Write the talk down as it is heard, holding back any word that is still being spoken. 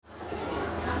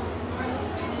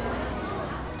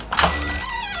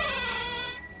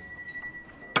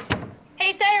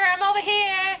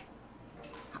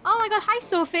good. Hi,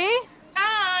 Sophie.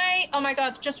 Hi! Oh my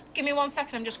god, just give me 1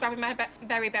 second. I'm just grabbing my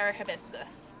very berry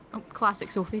hibiscus. Oh,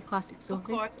 classic Sophie. Classic Of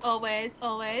Sophie. course, always,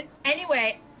 always.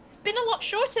 Anyway, it's been a lot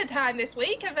shorter time this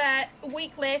week. A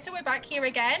week later, we're back here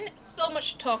again. So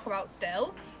much to talk about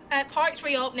still. Parks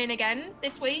reopening again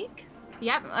this week.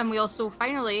 Yep, and we also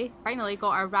finally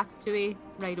got our Ratatouille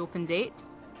ride open date.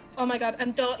 Oh my god,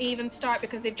 and don't even start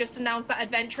because they've just announced that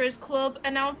Adventurers Club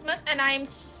announcement, and I am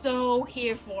so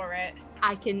here for it.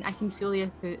 I can feel the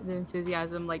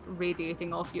enthusiasm like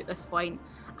radiating off you at this point.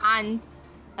 And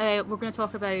we're going to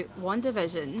talk about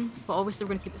WandaVision, but obviously we're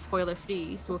going to keep it spoiler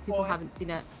free. So if people haven't seen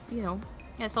it,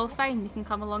 it's all fine. You can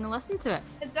come along and listen to it.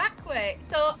 Exactly.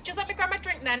 So just let me grab my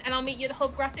drink then, and I'll meet you at the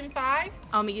Hubgrass in 5.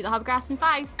 I'll meet you at the Hubgrass in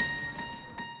 5.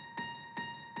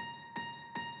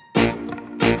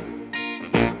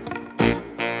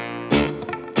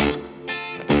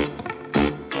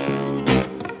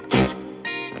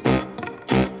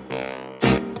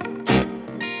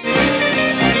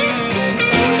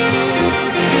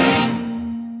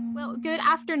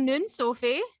 Afternoon,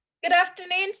 Sophie. Good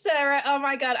afternoon, Sarah. Oh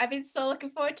my god, I've been so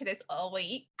looking forward to this all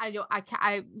week. I know.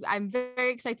 I'm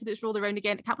very excited it's rolled around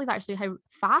again. I can't believe actually how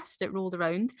fast it rolled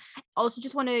around. Also,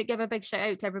 just want to give a big shout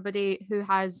out to everybody who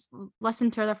has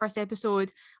listened to our first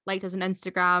episode, liked us on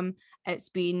Instagram. It's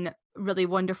been really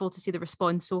wonderful to see the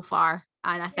response so far,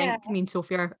 and I think me and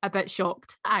Sophie are a bit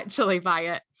shocked actually by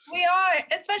it. We are,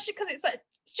 especially because it's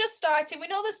just starting. We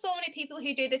know there's so many people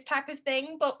who do this type of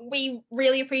thing, but we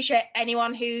really appreciate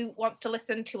anyone who wants to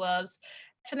listen to us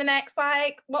for the next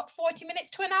 40 minutes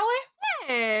to an hour.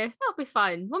 Yeah, that'll be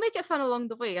fun. We'll make it fun along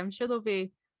the way. I'm sure there'll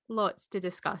be lots to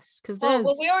discuss because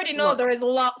we already know there is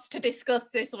lots to discuss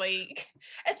this week,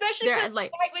 especially because,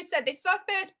 like we said, this is our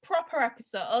first proper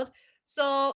episode.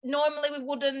 So normally we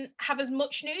wouldn't have as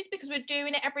much news because we're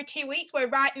doing it every 2 weeks, where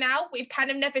right now we've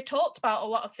kind of never talked about a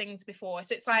lot of things before.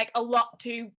 So it's like a lot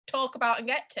to talk about and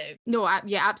get to. No,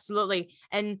 yeah, absolutely.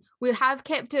 And we have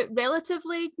kept it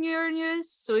relatively newer news.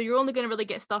 So you're only going to really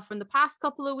get stuff from the past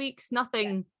couple of weeks.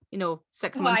 Nothing,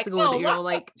 6 months ago that you're all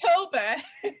like... October.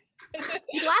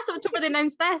 Last October they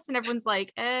announced this and everyone's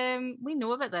like, we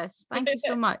know about this. Thank you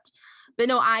so much. But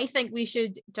no, I think we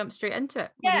should jump straight into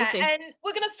it. And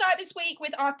we're going to start this week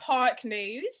with our park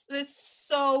news. There's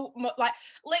so much,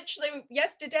 literally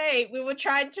yesterday we were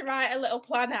trying to write a little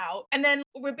plan out, and then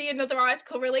would be another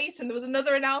article release and there was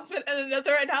another announcement and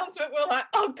another announcement. We're like,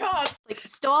 oh God.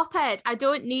 Stop it. I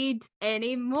don't need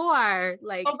any more.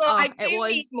 I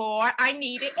need more. I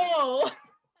need it all.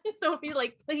 Sophie,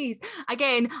 please,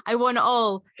 again, I want it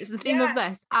all. It's the theme of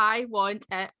this. I want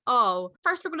it all.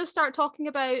 First, we're going to start talking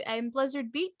about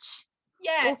Blizzard Beach.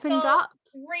 Opened up.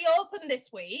 Reopened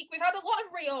this week. We've had a lot of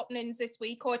reopenings this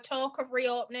week, or talk of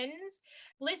reopenings.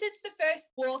 Blizzard's the first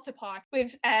water park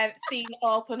we've seen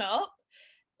open up,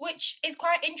 which is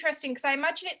quite interesting because I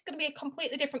imagine it's going to be a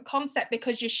completely different concept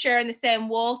because you're sharing the same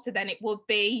water than it would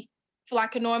be for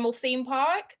a normal theme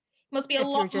park. Must be a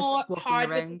lot more hard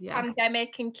with the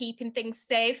pandemic and keeping things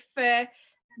safe for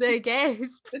the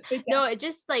guests. No, it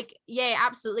just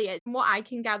absolutely. It's from what I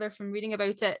can gather from reading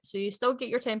about it. So you still get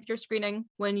your temperature screening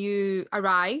when you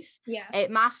arrive. Yeah.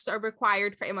 Masks are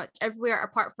required pretty much everywhere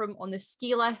apart from on the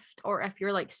ski lift or if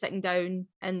you're sitting down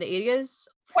in the areas.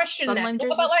 Question then,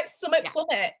 what about Summit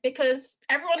Plummet? Because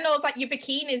everyone knows your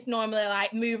bikinis normally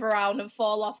move around and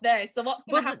fall off there. So what's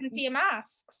going to happen to your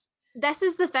masks? This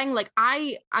is the thing,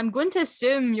 I'm going to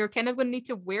assume you're kind of going to need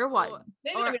to wear one.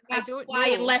 Or I don't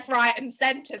know. Left, right, and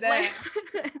centre there.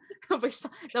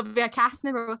 There'll be a cast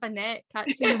member with a net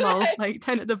catching them all,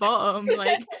 down at the bottom,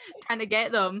 trying to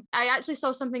get them. I actually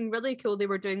saw something really cool they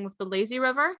were doing with the lazy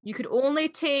river. You could only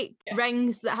take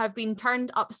rings that have been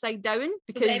turned upside down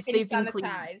because they've been cleaned.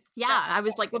 Yeah, I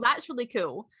was like, well, that's really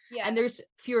cool. Yeah. And there's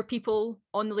fewer people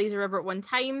on the lazy river at one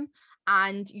time.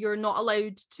 And you're not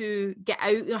allowed to get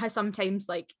out. You know how sometimes,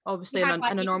 obviously, in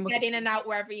a normal, get in and out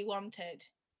wherever you wanted.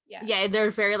 Yeah, they're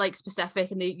very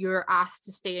specific, and you're asked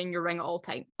to stay in your ring at all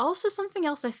time. Also, something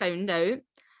else I found out: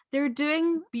 they're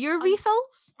doing beer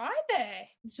refills. Are they?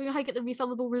 So you know how you get the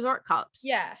refillable resort cups?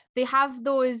 Yeah, they have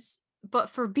those, but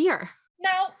for beer.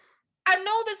 Now, I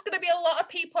know there's going to be a lot of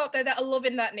people out there that are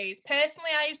loving that news.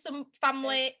 Personally, I have some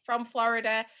family from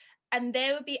Florida, and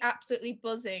they would be absolutely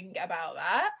buzzing about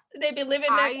that. They'd be living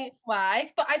their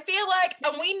life. But I feel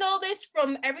and we know this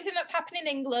from everything that's happened in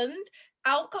England,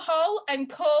 alcohol and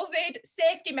COVID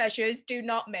safety measures do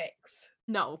not mix.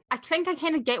 No, I think I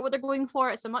kind of get what they're going for.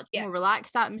 It's a much more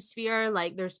relaxed atmosphere.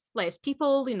 There's less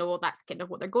people, that's kind of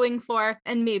what they're going for.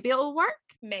 And maybe it'll work.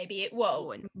 Maybe it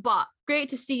won't. But great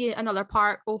to see another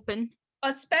park open.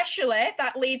 Especially,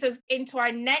 that leads us into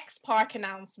our next park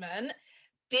announcement.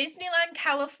 Disneyland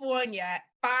California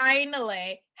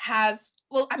finally has,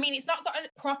 well, I mean, it's not got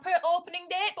a proper opening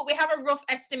date, but we have a rough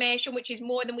estimation, which is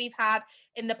more than we've had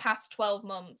in the past 12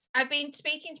 months. I've been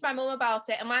speaking to my mum about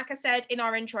it, and like I said in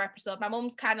our intro episode, my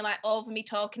mum's kind of like over me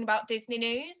talking about Disney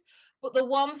news. But the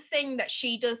one thing that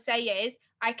she does say is,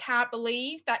 I can't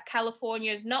believe that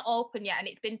California is not open yet and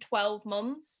it's been 12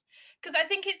 months. Because I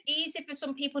think it's easy for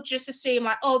some people to just assume,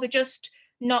 like, oh, they're just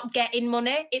not getting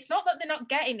money. It's not that they're not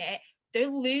getting it, they're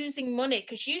losing money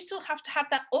because you still have to have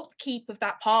that upkeep of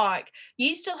that park.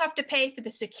 You still have to pay for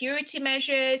the security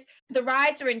measures. The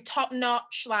rides are in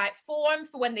top-notch like form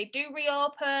for when they do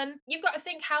reopen. You've got to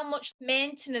think how much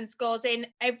maintenance goes in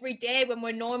every day when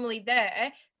we're normally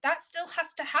there. That still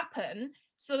has to happen.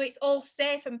 So it's all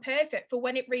safe and perfect for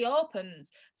when it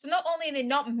reopens. So not only are they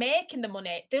not making the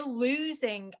money, they're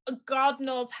losing God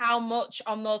knows how much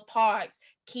on those parks,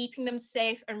 keeping them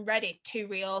safe and ready to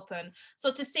reopen.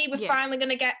 So to see we're finally going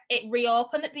to get it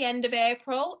reopen at the end of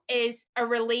April is a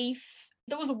relief.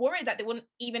 There was a worry that they wouldn't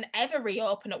even ever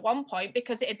reopen at one point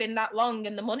because it had been that long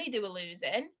and the money they were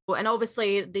losing. And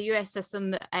obviously the US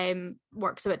system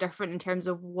works a bit different in terms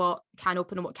of what can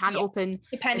open and what can't open.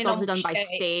 Depending it's obviously on done by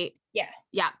state.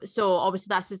 Yeah. So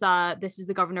obviously this is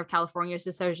the governor of California's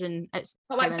decision. It's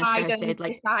not like Biden said,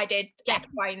 decided X,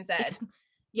 Y, and Z.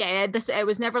 It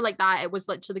was never like that. It was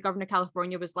literally the governor of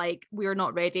California was like, we're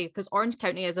not ready, because Orange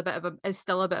County is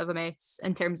still a bit of a mess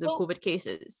in terms of COVID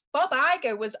cases. Bob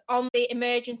Iger was on the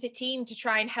emergency team to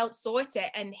try and help sort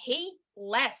it, and he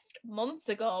left months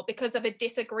ago because of a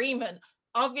disagreement.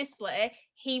 Obviously,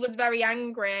 he was very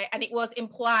angry, and it was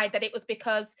implied that it was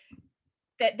because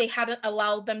that they hadn't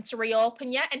allowed them to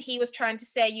reopen yet, and he was trying to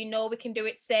say, we can do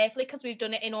it safely because we've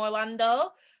done it in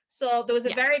Orlando. So there was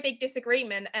a very big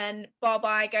disagreement, and Bob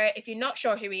Iger, if you're not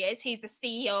sure who he is, he's the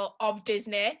CEO of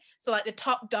Disney, so like the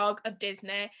top dog of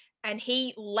Disney, and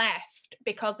he left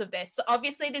because of this. So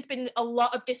obviously there's been a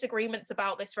lot of disagreements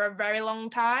about this for a very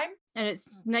long time. And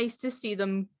it's nice to see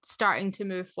them starting to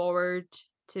move forward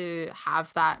to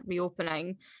have that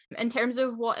reopening. In terms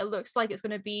of what it looks like it's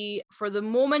going to be, for the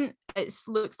moment, it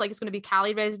looks like it's going to be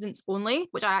Cali residents only,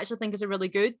 which I actually think is a really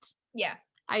good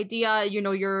idea.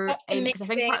 You're because I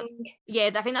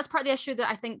think that's part of the issue that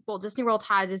I think Disney World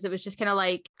had, is it was just kind of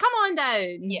like, come on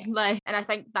down, and I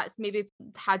think that's maybe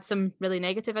had some really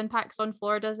negative impacts on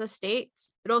Florida as a state.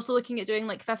 But also looking at doing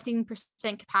like 15%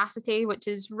 capacity, which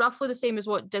is roughly the same as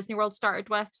what Disney World started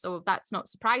with, so that's not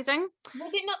surprising.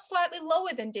 Was it not slightly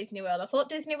lower than Disney World? I thought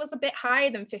Disney was a bit higher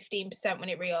than 15% when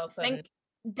it reopened. I think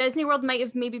Disney World might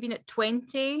have maybe been at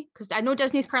 20, because I know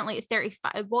Disney's currently at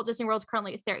 35. Walt Disney World's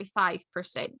currently at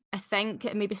 35%. I think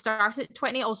it maybe started at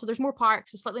 20. Also, there's more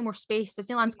parks, there's slightly more space.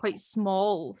 Disneyland's quite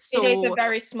small. So it is a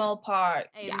very small park.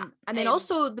 And then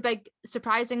also the big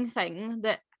surprising thing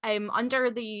that under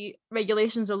the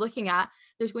regulations they're looking at,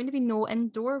 there's going to be no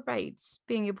indoor rides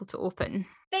being able to open.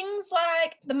 Things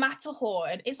like the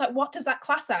Matterhorn, it's like, what does that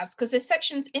class as? Because there's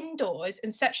sections indoors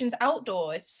and sections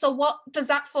outdoors. So what does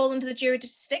that fall under the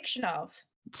jurisdiction of?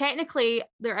 Technically,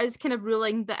 there is kind of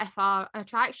ruling that if an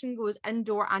attraction goes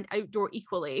indoor and outdoor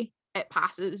equally, it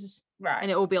passes, and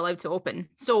it will be allowed to open.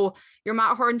 So your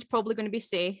Matterhorn's probably going to be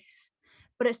safe.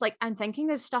 But it's like, I'm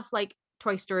thinking of stuff like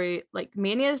Toy Story, like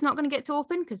Mania is not going to get to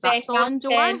open because that's all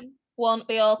indoor. Won't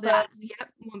be open.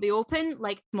 Won't be open.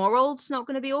 Like Small World's not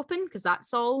going to be open because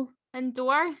that's all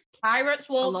indoor. Pirates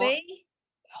won't be.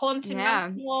 Haunted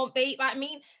Mansion won't be. Like, I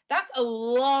mean, that's a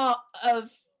lot of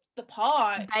the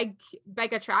park.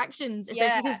 Big attractions,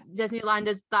 especially because Disneyland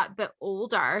is that bit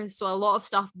older, so a lot of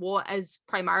stuff is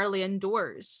primarily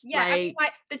indoors. Like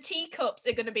the teacups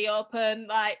are going to be open.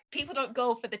 Like, people don't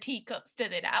go for the teacups, do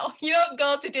they now? You don't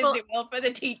go to Disney World for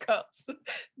the teacups.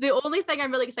 The only thing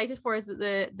I'm really excited for is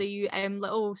that the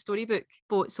little storybook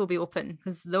boats will be open,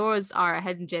 because those are a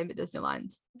hidden gem at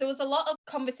Disneyland. There was a lot of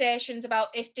conversations about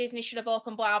if Disney should have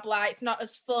opened, blah, blah. It's not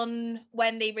as fun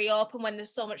when they reopen, when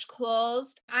there's so much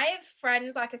closed. I have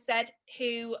friends, like I said,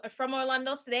 who are from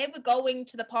Orlando, so they were going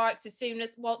to the parks as soon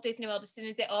as Walt Disney World, as soon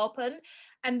as it opened.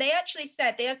 And they actually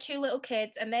said, they have 2 little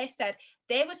kids, and they said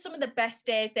they were some of the best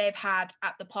days they've had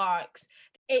at the parks.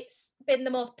 It's been the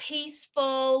most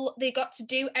peaceful. They got to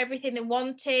do everything they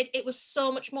wanted. It was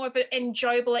so much more of an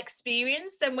enjoyable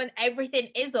experience than when everything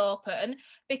is open,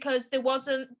 because there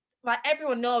wasn't, like,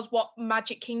 everyone knows what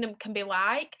Magic Kingdom can be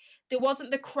like. There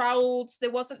wasn't the crowds. There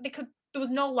was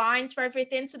no lines for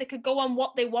everything, so they could go on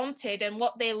what they wanted and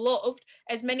what they loved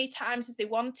as many times as they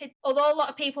wanted. Although a lot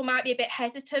of people might be a bit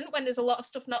hesitant when there's a lot of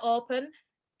stuff not open,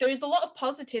 there's a lot of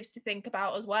positives to think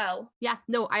about as well. Yeah,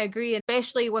 no, I agree,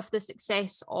 especially with the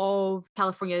success of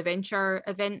California Adventure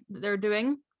event that they're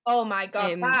doing. Oh my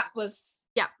God, that was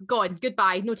Yeah, gone,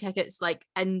 goodbye, no tickets, like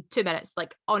in 2 minutes,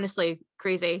 like honestly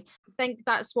crazy. I think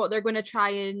that's what they're going to try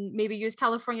and maybe use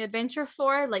California Adventure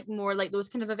for, like more like those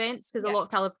kind of events, because a Yeah. lot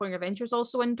of California Adventure is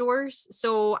also indoors.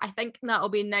 So I think that'll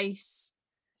be nice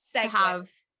to Segue. have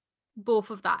both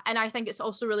of that. And I think it's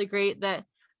also really great that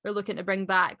they're looking to bring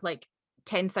back like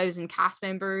 10,000 cast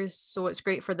members. So it's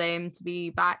great for them to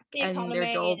be back The in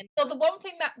their job. economy. So the one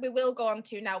thing that we will go on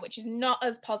to now, which is not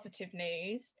as positive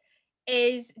news,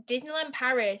 is Disneyland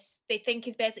Paris. They think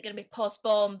is basically going to be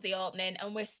postponed, the opening,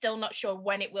 and we're still not sure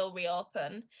when it will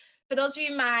reopen. For those of you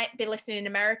who might be listening in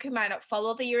America who might not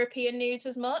follow the European news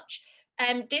as much,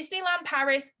 Disneyland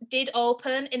Paris did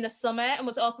open in the summer and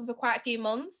was open for quite a few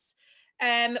months.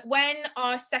 When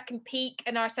our second peak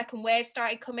and our second wave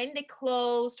started coming, they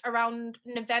closed around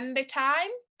November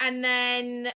time. And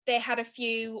then they had a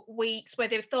few weeks where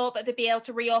they thought that they'd be able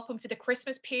to reopen for the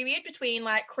Christmas period between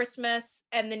like Christmas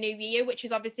and the New Year, which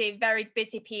is obviously a very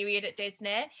busy period at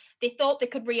Disney. They thought they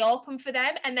could reopen for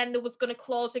them, and then there was going to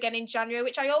close again in January,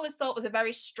 which I always thought was a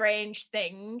very strange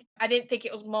thing. I didn't think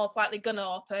it was most likely going to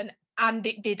open, and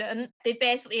it didn't. They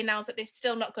basically announced that they're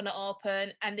still not going to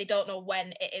open, and they don't know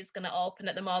when it is going to open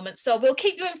at the moment. So we'll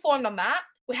keep you informed on that.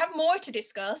 We have more to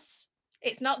discuss.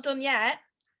 It's not done yet.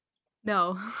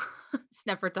 No, it's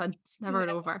never done. It's never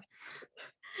No. over.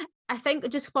 I think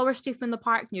just while we're steeping the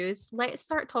park news, let's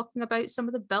start talking about some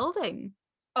of the building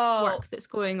work that's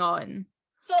going on.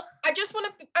 So I just want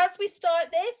to, as we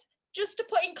start this, just to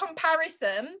put in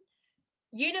comparison,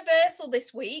 Universal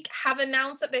this week have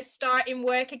announced that they're starting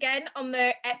work again on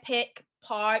their Epic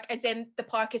park, as in the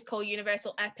park is called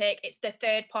Universal Epic. It's the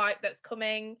third park that's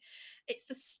coming. It's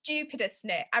the stupidest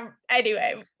name.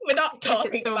 Anyway, we're not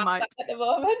talking so about much that at the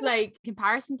moment. Like,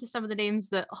 comparison to some of the names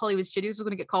that Hollywood studios are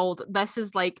going to get called, this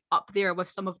is like up there with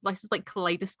some of this is like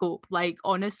Kaleidoscope. Like,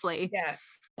 honestly, yeah,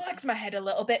 bugs my head a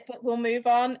little bit, but we'll move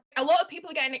on. A lot of people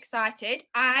are getting excited.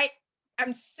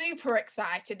 I'm super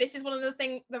excited. This is one of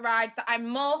the rides that I'm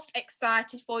most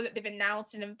excited for that they've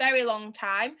announced in a very long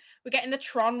time. We're getting the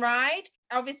Tron ride.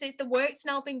 Obviously, the work's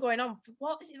now been going on for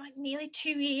what is it, like nearly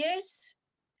 2 years?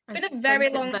 It's been a very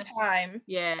long time.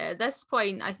 Yeah, this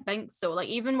point, I think so. Like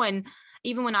even when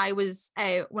I was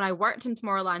when I worked in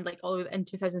Tomorrowland, like all the way in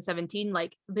 2017,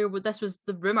 like this was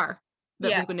the rumor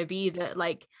that was going to be that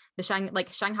like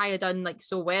Shanghai had done like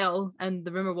so well, and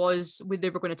the rumor was they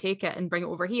were going to take it and bring it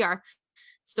over here.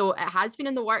 So it has been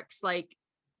in the works like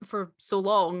for so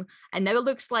long, and now it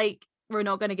looks like we're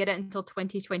not going to get it until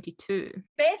 2022.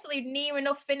 Basically, near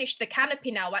enough finished the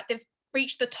canopy now. Like they've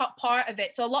reached the top part of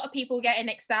it, so a lot of people are getting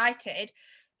excited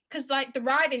because like the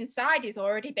ride inside is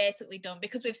already basically done,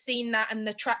 because we've seen that and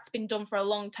the track's been done for a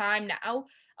long time now.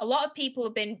 A lot of people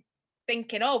have been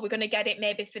thinking, oh, we're going to get it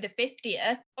maybe for the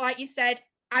 50th. Like you said,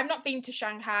 I've not been to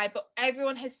Shanghai, but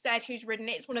everyone has said who's ridden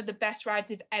it, it's one of the best rides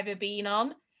they've ever been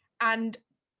on. And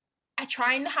I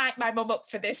try and hype my mum up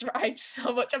for this ride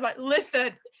so much. I'm like,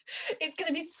 listen, it's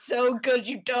going to be so good,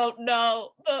 you don't know.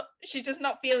 But she's just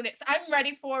not feeling it. So I'm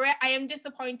ready for it. I am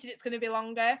disappointed it's going to be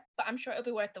longer, but I'm sure it'll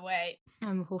be worth the wait.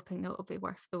 I'm hoping that it'll be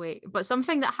worth the wait. But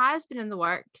something that has been in the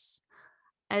works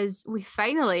is we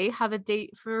finally have a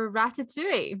date for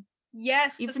Ratatouille.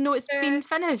 Yes. Even though it's been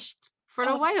finished for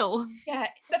a while. Yeah.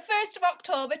 The 1st of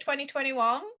October,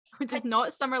 2021. Which is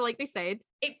not summer like they said.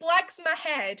 It blags my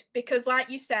head because,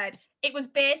 like you said, it was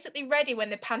basically ready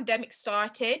when the pandemic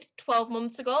started 12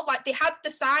 months ago. Like they had the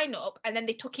sign up and then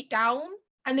they took it down,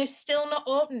 and they're still not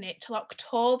opening it till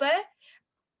October.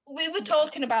 We were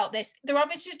talking about this. They're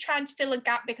obviously trying to fill a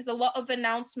gap because a lot of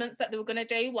announcements that they were going to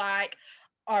do, like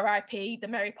RIP, the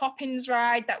Mary Poppins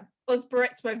ride that us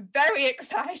Brits were very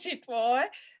excited for,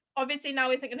 obviously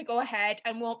now isn't going to go ahead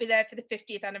and won't be there for the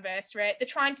 50th anniversary. They're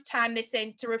trying to time this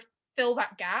in to fill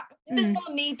that gap. There's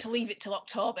no need to leave it till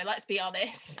October, let's be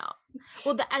honest. No.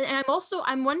 Well, and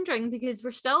I'm wondering, because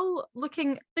we're still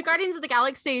looking, the Guardians of the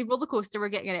Galaxy roller coaster we're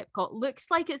getting at Epcot looks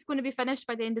like it's going to be finished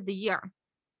by the end of the year.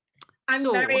 I'm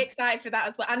very excited for that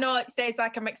as well. I know it says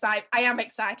like I'm excited. I am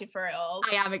excited for it all.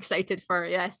 I am excited for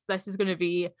it. Yes, this is going to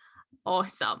be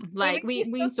awesome. Like we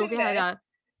and Sophie had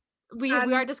we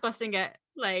are discussing it.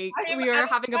 Like we are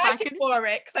having a back and for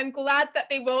it, because I'm glad that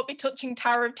they won't be touching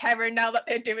Tower of Terror now that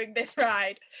they're doing this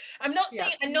ride. I'm not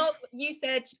saying, I know you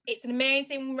said it's an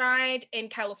amazing ride in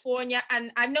California,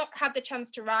 and I've not had the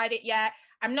chance to ride it yet.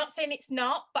 I'm not saying it's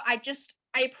not, but I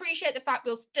appreciate the fact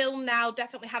we'll still now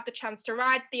definitely have the chance to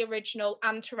ride the original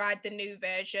and to ride the new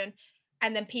version.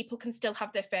 And then people can still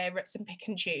have their favourites and pick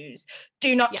and choose.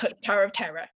 Do not touch Tower of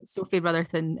Terror. Sophie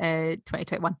Brotherton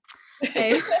 2021.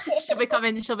 She'll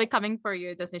be coming for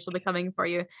you, Disney. She'll be coming for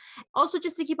you. Also,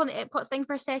 just to keep on the Epcot thing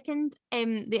for a second,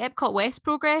 the Epcot West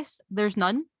progress, there's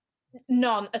none.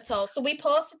 None at all. So we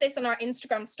posted this on our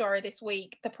Instagram story this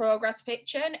week, the progress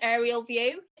picture and aerial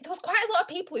view. There was quite a lot of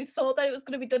people who thought that it was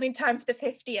going to be done in time for the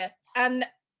 50th, and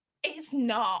it's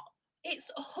not. It's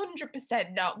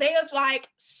 100% not. They have like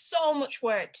so much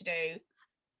work to do.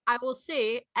 I will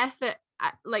say, if it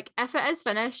is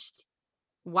finished,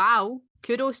 wow,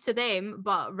 kudos to them.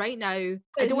 But right now,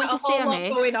 I don't want to say a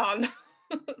mess. Going on.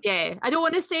 Yeah, I don't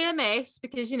want to say a mess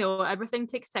because everything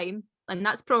takes time, and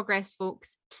that's progress,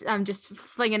 folks. I'm just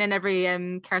flinging in every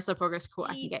Carousel progress quote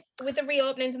I can get. With the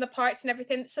reopenings and the parks and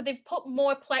everything, so they've put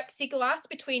more plexiglass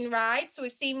between rides. So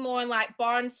we've seen more in like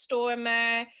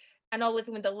Barnstormer and All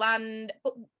Living with the Land,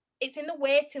 but it's in the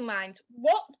waiting lines.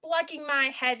 What's blagging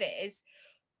my head is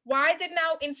why they're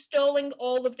now installing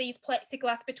all of these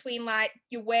plexiglass between like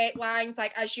your wait lines,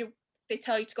 like they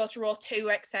tell you to go to row 2,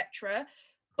 etc.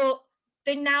 But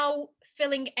they're now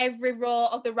filling every row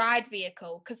of the ride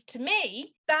vehicle, because to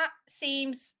me that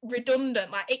seems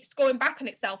redundant. Like it's going back on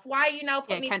itself. Why are you now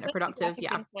putting these counterproductive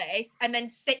in place and then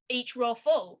sit each row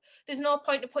full? There's no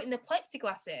point of putting the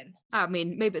plexiglass in. I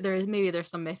mean, maybe there's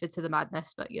some method to the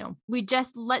madness, but we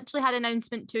just literally had an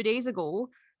announcement 2 days ago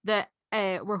that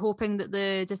we're hoping that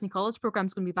the Disney College program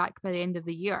is going to be back by the end of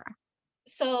the year.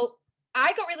 So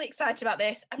I got really excited about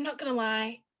this. I'm not going to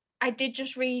lie. I did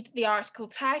just read the article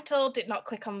title, did not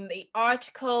click on the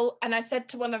article. And I said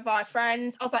to one of our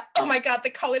friends, I was like, oh my God, the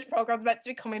college program's meant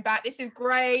to be coming back. This is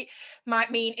great.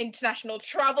 Might mean international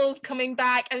travel's coming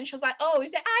back. And she was like, oh,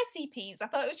 is it ICPs? I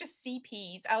thought it was just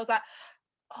CPs. I was like,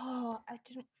 oh, I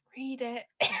didn't read it.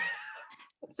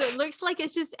 So it looks like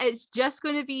it's just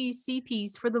going to be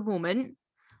CPs for the moment.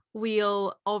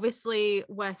 We'll obviously,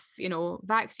 with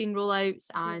vaccine rollouts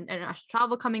and international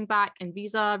travel coming back and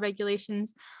visa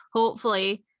regulations,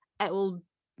 hopefully it will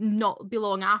not be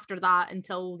long after that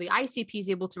until the ICP is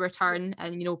able to return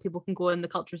and people can go in the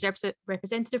cultural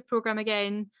representative program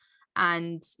again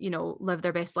and live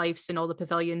their best lives in all the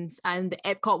pavilions, and the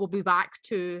Epcot will be back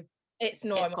to it's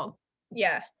normal. Epcot.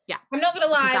 Yeah. I'm not gonna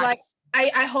lie, like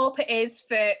I hope it is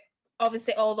for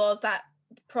obviously all those that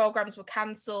programs were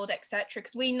cancelled, etc.,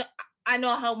 because I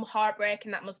know how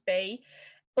heartbreaking that must be,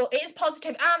 but it is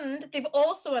positive. And they've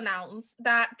also announced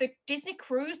that the Disney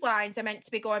Cruise Lines are meant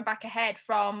to be going back ahead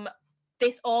from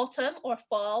this autumn or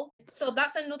fall, so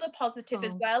that's another positive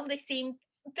as well. Things seem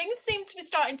to be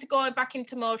starting to go back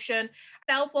into motion.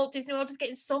 Walt Disney World is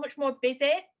getting so much more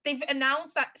busy. They've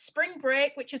announced that spring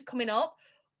break, which is coming up,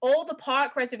 all the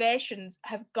park reservations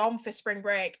have gone for spring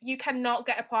break. You cannot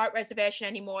get a park reservation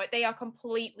anymore. They are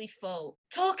completely full.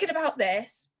 Talking about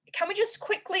this, can we just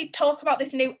quickly talk about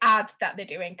this new ad that they're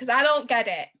doing? Because I don't get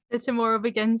it. The Tomorrow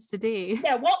Begins Today.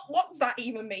 Yeah, what does that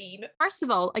even mean? First of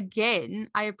all,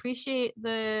 again, I appreciate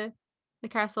the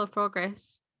Carousel of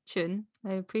Progress tune.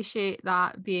 I appreciate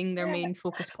that being their main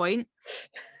focus point.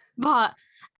 But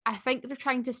I think they're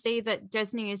trying to say that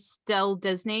Disney is still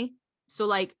Disney. So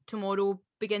like Tomorrow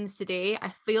Begins Today. I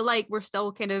feel like we're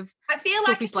still kind of. I feel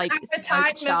Sophie's like it's an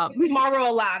advertisement for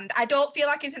Tomorrowland. I don't feel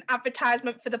like it's an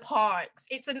advertisement for the parks.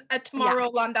 It's a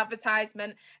Tomorrowland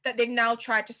advertisement that they've now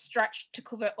tried to stretch to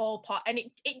cover all parts, and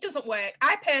it doesn't work.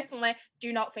 I personally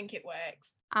do not think it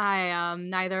works. I am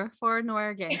neither for nor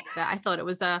against it. I thought it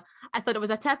was a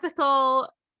typical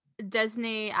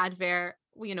Disney advert,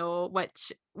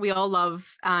 which we all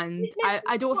love, and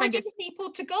I don't think it's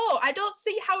people to go. I don't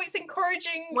see how it's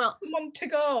encouraging someone to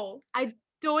go. I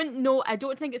don't know. I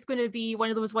don't think it's going to be one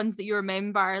of those ones that you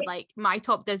remember. Like my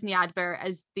top Disney advert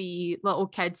is the little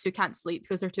kids who can't sleep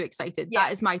because they're too excited. Yeah.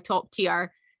 That is my top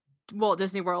tier Walt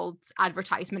Disney World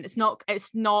advertisement. It's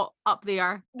not up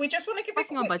there. We just want to give a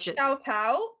quick shout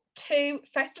out to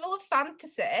Festival of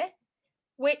Fantasy,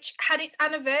 which had its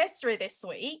anniversary this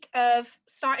week of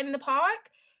starting the park.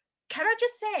 Can I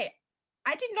just say,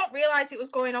 I did not realise it was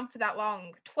going on for that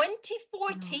long.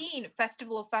 2014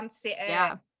 Festival of Fantasy.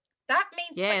 Yeah. That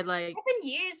means like 7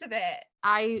 years of it.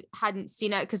 I hadn't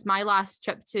seen it because my last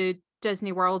trip to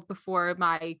Disney World before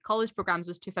my college programs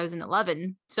was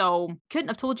 2011. So couldn't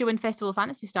have told you when Festival of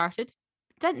Fantasy started.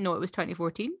 Didn't know it was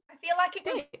 2014. I feel like it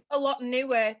was a lot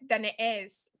newer than it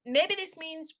is. Maybe this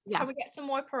means can we get some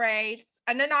more parades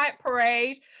and a night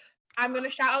parade? I'm going to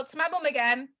shout out to my mum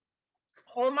again.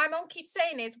 All my mum keeps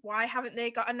saying is, why haven't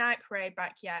they got a night parade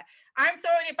back yet? I'm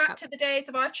throwing it back to the days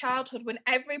of our childhood when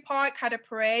every park had a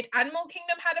parade. Animal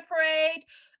Kingdom had a parade.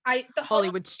 The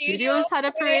Hollywood Studios had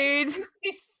a parade.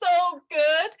 It's so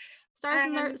good.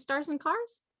 Stars and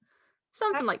Cars?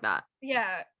 Something like that.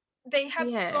 Yeah. They had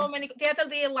Yeah. so many. They had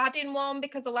the Aladdin one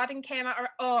because Aladdin came out.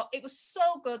 Oh, it was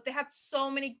so good. They had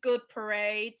so many good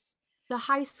parades. The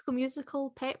High School Musical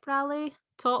pep rally,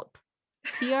 top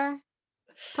tier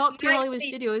Like Hollywood the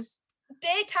Studios.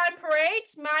 daytime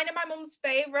parades, mine and my mum's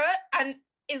favorite, and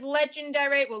is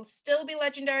legendary. Will still be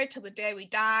legendary till the day we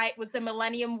die. Was the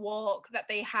Millennium Walk that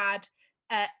they had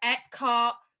at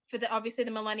Epcot for obviously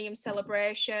the Millennium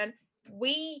Celebration.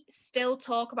 We still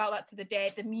talk about that to the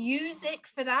day. The music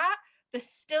for that, the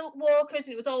stilt walkers,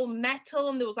 and it was all metal,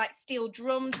 and there was like steel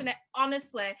drums, and it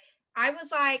honestly, I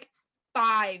was like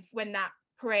 5 when that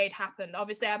parade happened.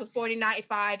 Obviously, I was born in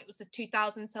 95. It was the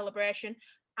 2000 celebration.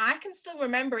 I can still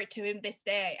remember it to him this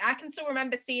day. I can still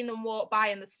remember seeing them walk by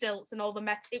in the stilts and all the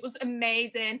metal. It was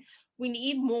amazing. We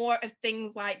need more of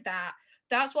things like that.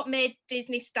 That's what made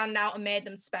Disney stand out and made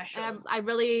them special.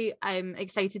 I'm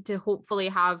excited to hopefully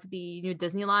have the new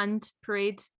Disneyland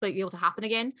parade like be able to happen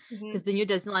again, because the new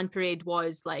Disneyland parade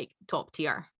was like top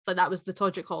tier. So that was the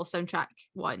Todrick Hall soundtrack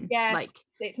one. Yes, like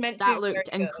it's meant to that be looked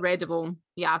incredible.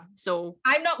 Yeah, so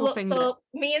I'm not hoping so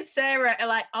me and Sarah are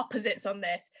like opposites on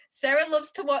this. Sarah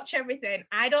loves to watch everything.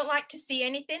 I don't like to see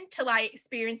anything till I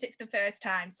experience it for the first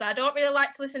time. So I don't really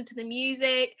like to listen to the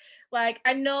music. Like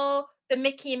I know the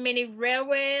Mickey and Minnie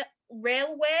Railway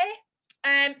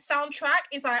soundtrack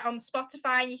is like on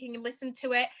Spotify and you can listen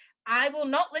to it. I will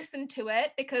not listen to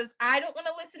it because I don't want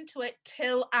to listen to it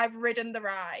till I've ridden the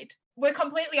ride. We're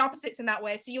completely opposites in that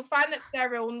way. So you'll find that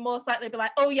Sarah will most likely be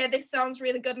like, oh yeah, this sounds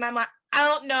really good. And I'm like, I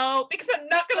don't know, because I'm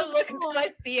not going to look until I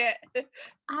see it.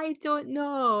 I don't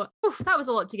know. Oof, that was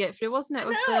a lot to get through, wasn't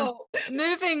it?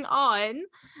 Moving on,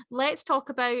 let's talk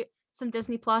about some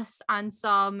Disney Plus and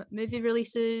some movie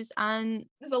releases, and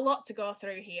there's a lot to go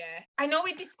through here. I know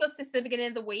we discussed this at the beginning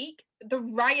of the week. The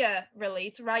Raya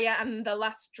release, Raya and the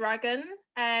Last Dragon,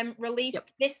 released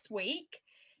this week,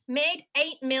 made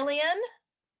 8 million,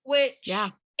 which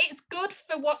it's good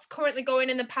for what's currently going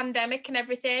in the pandemic and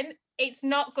everything. It's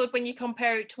not good when you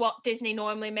compare it to what Disney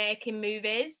normally make in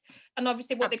movies, and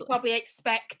obviously what they probably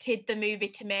expected the movie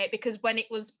to make, because when it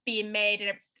was being made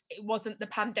and it wasn't the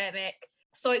pandemic.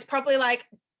 So it's probably like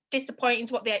disappointing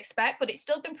to what they expect, but it's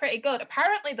still been pretty good.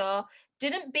 Apparently, though,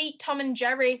 didn't beat Tom and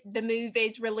Jerry, the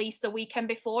movies released the weekend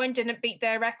before, and didn't beat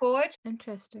their record.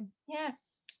 Interesting. Yeah,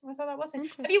 I thought that was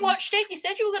interesting. Have you watched it? You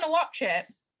said you were going to watch it.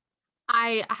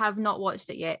 I have not watched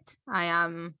it yet.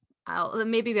 I'll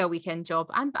maybe be a weekend job.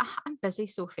 I'm busy,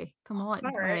 Sophie. Come on.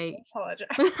 Sorry, like, I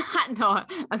apologize. No,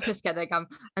 I'm just kidding. I'm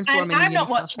swarming. I'm not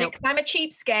watching it because I'm a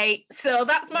cheapskate, so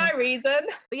that's my reason.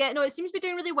 But yeah, no, it seems to be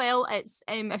doing really well. It's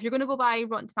if you're going to go buy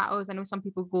Rotten Tomatoes, I know some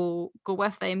people go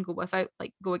with them, go without,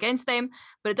 like go against them,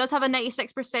 but it does have a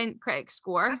 96% critic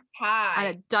score, and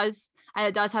it does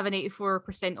have an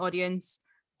 84% audience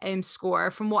score.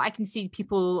 From what I can see,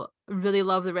 people really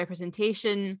love the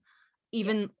representation.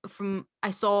 Even from,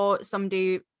 I saw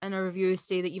somebody in a review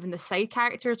say that even the side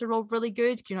characters are all really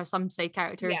good. You know, some side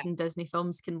characters in Disney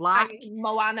films can lack.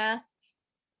 Moana.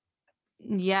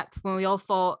 Yep, when we all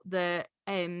thought that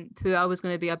Pua was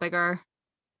going to be a bigger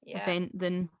event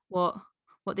than what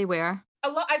they were.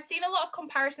 I've seen a lot of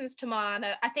comparisons to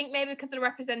Moana. I think maybe because of the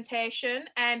representation,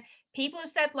 and people have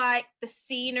said like the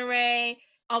scenery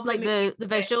of like the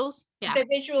visuals, the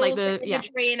visuals, like the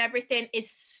imagery and everything is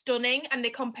stunning, and they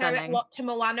compare it a lot to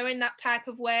Moana in that type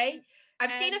of way.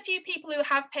 I've seen a few people who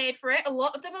have paid for it. A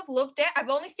lot of them have loved it. I've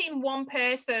only seen one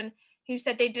person who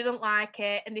said they didn't like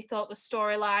it and they thought the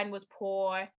storyline was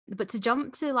poor. But to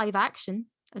jump to live action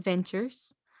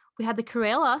adventures, we had the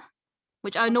Cruella,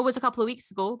 which I know was a couple of weeks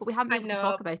ago, but we haven't been able to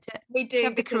talk about it. We do. We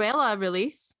have the Cruella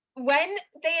release. When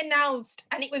they announced,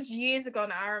 and it was years ago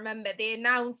now, I remember, they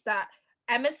announced that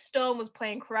Emma Stone was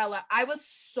playing Cruella. I was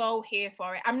so here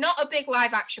for it. I'm not a big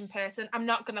live action person, I'm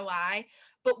not going to lie.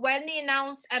 But when they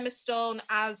announced Emma Stone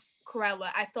as Cruella,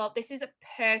 I thought this is a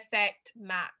perfect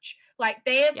match. Like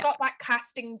they have got that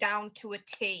casting down to a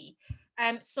T.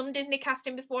 Some Disney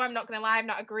casting before, I'm not going to lie, I've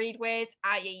not agreed with,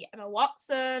 i.e. Emma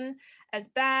Watson as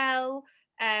Belle,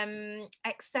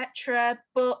 etc.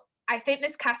 But I think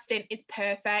this casting is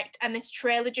perfect. And this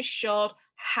trailer just showed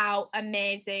how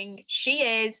amazing she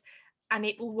is. And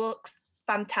it looks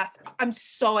fantastic. I'm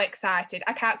so excited.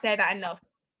 I can't say that enough.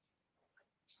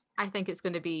 I think it's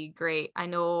going to be great. I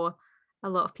know a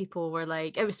lot of people were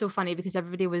like, it was so funny because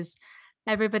everybody was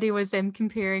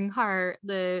comparing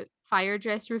the fire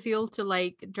dress reveal to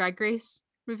like Drag Race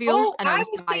reveals, and I was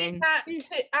dying.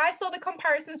 I saw the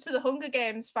comparisons to the Hunger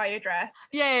Games fire dress.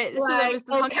 Yeah, like, so there was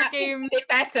the Hunger Games.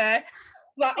 Better.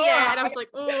 Like, and I was like,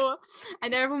 oh,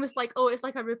 and everyone was like, oh, it's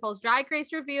like a RuPaul's Drag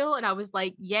Race reveal, and I was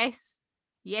like, yes,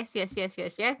 we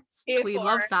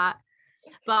love that.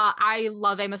 But I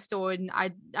love Emma Stone.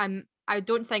 I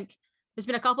don't think there's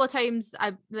been a couple of times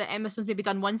that Emma Stone's maybe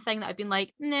done one thing that I've been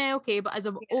like, nah, okay. But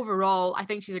overall, I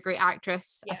think she's a great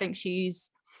actress. Yeah. I think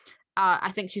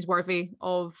she's worthy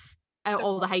of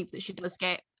all the hype that she does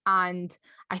get, and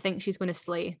I think she's going to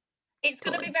slay. It's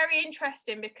going to be very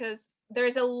interesting because there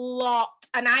is a lot,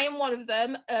 and I am one of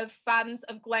them, of fans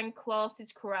of Glenn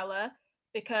Close's Cruella,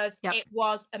 because it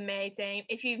was amazing.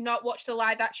 If you've not watched the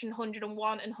live action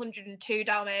 101 and 102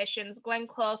 Dalmatians, Glenn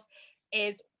Close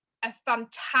is a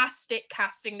fantastic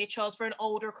casting they chose for an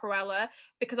older Cruella,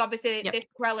 because obviously this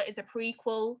Cruella is a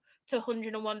prequel to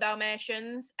 101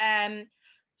 Dalmatians.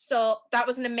 So that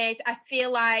was an amazing, I feel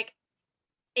like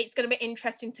it's going to be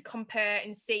interesting to compare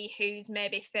and see whose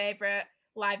maybe favourite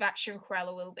live action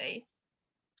Cruella will be.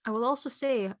 I will also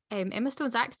say Emma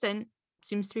Stone's accent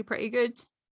seems to be pretty good.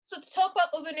 So to talk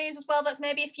about other news as well, that's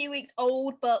maybe a few weeks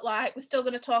old, but like we're still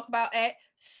going to talk about it.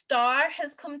 Star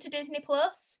has come to Disney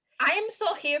Plus. I am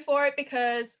so here for it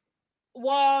because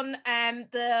one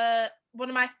of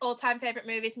my all-time favourite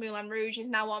movies, Moulin Rouge, is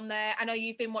now on there. I know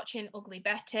you've been watching Ugly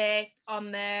Betty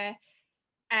on there.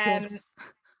 Yes.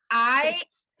 I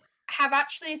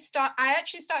actually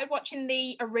started watching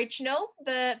the original,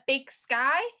 The Big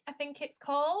Sky, I think it's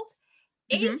called.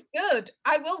 It's good.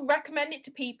 I will recommend it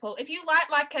to people. If you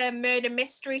like a murder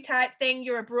mystery type thing,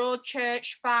 you're a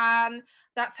Broadchurch fan,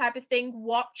 that type of thing,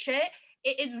 watch it.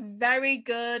 It is very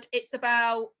good. This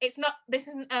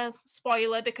isn't a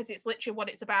spoiler because it's literally what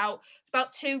it's about. It's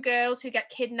about two girls who get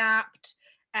kidnapped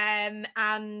and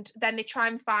then they try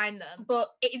and find them. But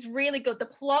it is really good. The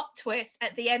plot twist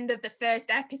at the end of the first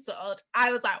episode,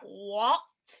 I was like, what?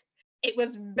 It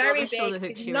was very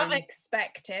big. Did not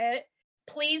expect it.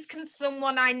 Please, can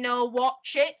someone I know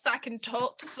watch it so I can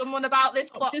talk to someone about this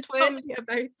plot twist?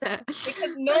 About it.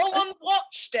 Because no one's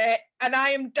watched it and I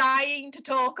am dying to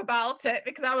talk about it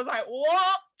because I was like,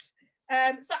 what?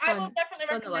 So I will definitely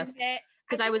recommend it.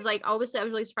 Because I was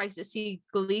really surprised to see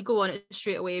Glee go on it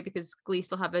straight away because Glee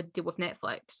still have a deal with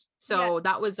Netflix. So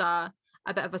that was a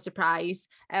bit of a surprise.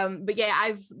 But yeah,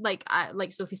 I've like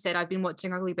Sophie said, I've been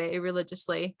watching Ugly Betty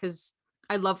religiously because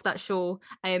I love that show.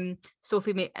 This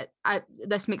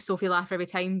makes Sophie laugh every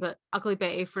time, but Ugly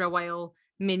Betty for a while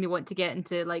made me want to get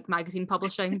into like magazine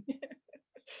publishing.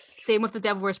 Same with The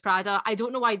Devil Wears Prada. I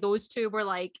don't know why those two were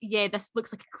like, yeah, this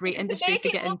looks like a great industry to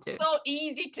get into. So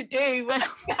easy to do.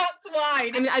 That's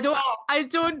why. I mean, I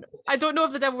don't know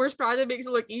if The Devil Wears Prada makes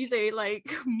it look easy. Like,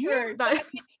 sure.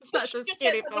 that's a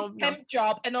scary film. Temp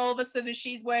job, and all of a sudden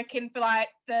she's working for like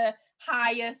the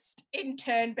highest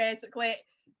intern, basically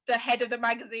the head of the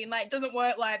magazine. Like, it doesn't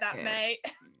work like that, mate.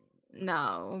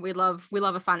 No, we love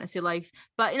a fantasy life,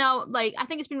 but like I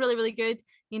think it's been really, really good.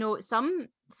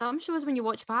 Some shows when you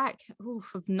watch back,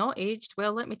 have not aged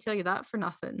well. Let me tell you that for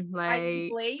nothing.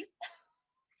 Like,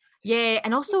 yeah,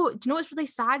 and also, do you know what's really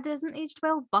sad? That hasn't aged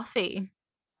well? Buffy.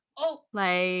 Oh,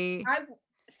 like I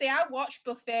watched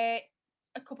Buffy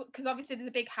because obviously there's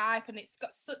a big hype and it's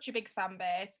got such a big fan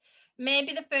base.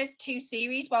 Maybe the first two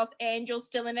series, whilst Angel's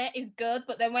still in it, is good,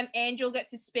 but then when Angel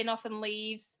gets his spin-off and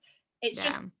leaves, it's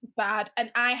just bad.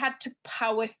 And I had to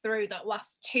power through that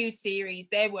last two series.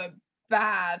 They were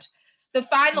bad. The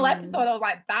final episode, I was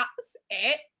like, that's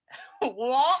it?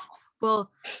 What?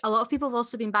 Well, a lot of people have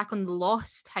also been back on the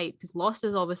Lost hype because Lost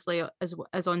is obviously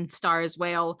is on Star as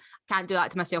well. Can't do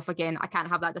that to myself again. I can't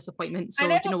have that disappointment. So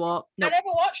do you know what? Nope. I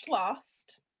never watched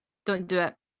Lost. Don't do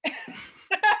it.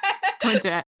 Don't do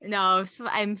it. No,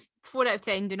 I'm 4 out of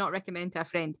 10. Do not recommend to a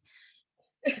friend.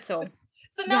 So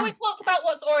now we've talked about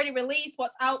what's already released,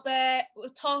 what's out there. We'll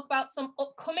talk about some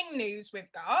upcoming news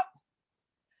we've got.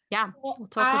 Yeah.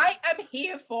 So I am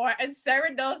here for it, and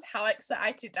Sarah knows how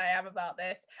excited I am about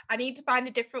this. I need to find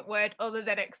a different word other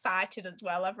than excited as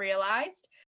well, I've realised.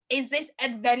 Is this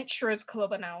Adventurers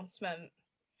Club announcement?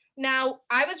 Now,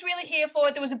 I was really here for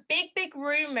it. There was a big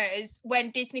rumours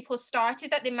when Disney Plus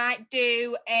started that they might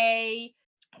do a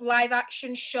live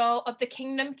action show of the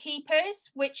Kingdom Keepers,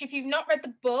 which, if you've not read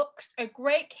the books, are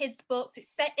great kids' books.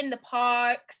 It's set in the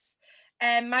parks.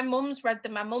 My mum's read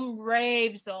them. My mum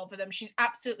raves over them. She's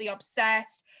absolutely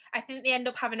obsessed. I think they end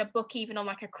up having a book even on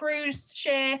like a cruise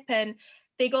ship, and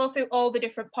they go through all the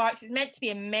different parks. It's meant to be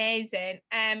amazing.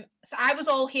 So I was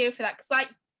all here for that because, like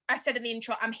I said in the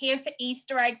intro, I'm here for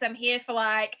Easter eggs. I'm here for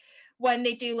like when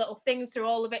they do little things through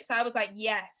all of it. So I was like,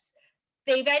 yes.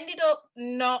 They've ended up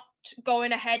not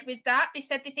going ahead with that. They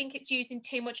said they think it's using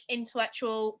too much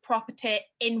intellectual property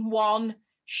in one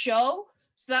show.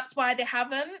 So that's why they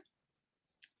haven't.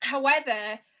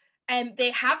 However,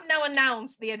 they have now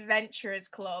announced the Adventurers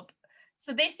Club.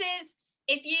 So this is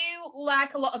if you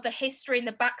like a lot of the history and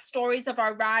the backstories of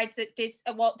our rides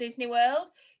at Walt Disney World,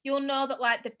 you'll know that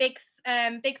like the Big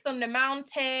Thunder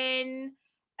Mountain,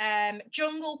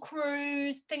 Jungle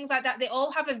Cruise, things like that, they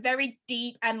all have a very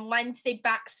deep and lengthy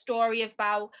backstory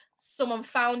about someone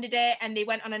founded it and they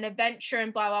went on an adventure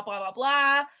and blah blah blah blah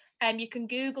blah. You can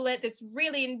Google it. There's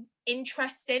really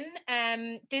interesting.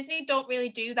 Disney don't really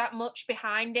do that much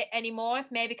behind it anymore,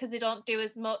 maybe because they don't do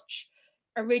as much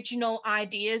original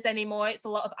ideas anymore. It's a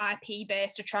lot of IP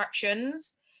based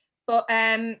attractions. But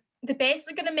they're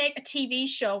basically going to make a TV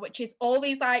show, which is all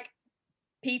these like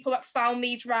people that found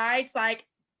these rides, like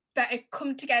that have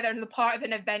come together and they're part of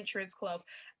an adventurers club.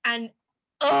 And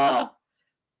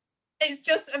it's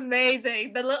just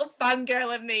amazing. The little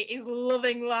fangirl of me is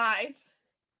loving life.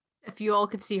 If you all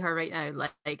could see her right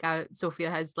now, Sophia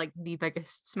has like the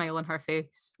biggest smile on her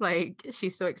face. Like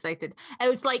she's so excited. It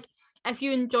was like if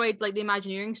you enjoyed like the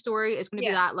Imagineering story, it's going to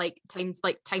be that times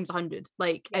 100.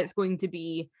 It's going to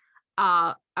be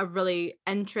a really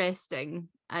interesting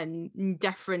and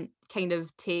different kind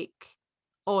of take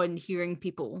on hearing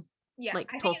people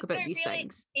talk about these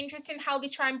things. Interesting how they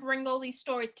try and bring all these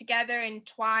stories together and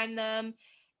twine them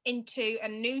into a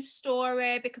new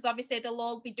story, because obviously they'll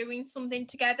all be doing something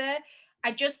together.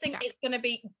 I just think it's going to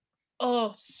be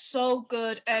so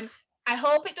good, and I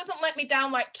hope it doesn't let me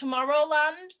down like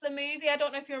Tomorrowland, the movie. I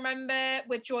don't know if you remember,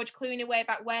 with George Clooney way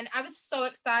back when. I was so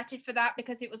excited for that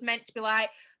because it was meant to be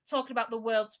like talking about the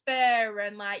World's Fair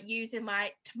and like using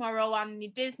like Tomorrowland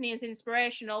and Disney as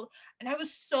inspirational, and I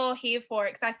was so here for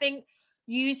it because I think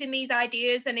using these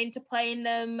ideas and interplaying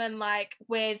them and like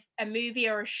with a movie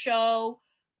or a show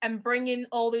and bringing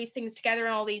all these things together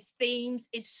and all these themes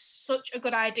is such a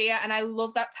good idea, and I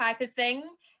love that type of thing.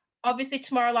 Obviously,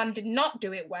 Tomorrowland did not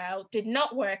do it well, did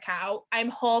not work out. I'm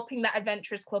hoping that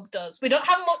Adventurers Club does. We don't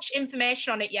have much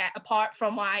information on it yet, apart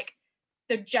from like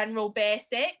the general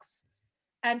basics.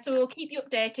 So we'll keep you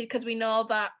updated because we know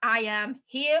that I am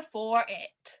here for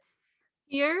it.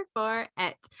 Here for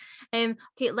it.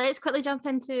 Okay, let's quickly jump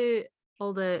into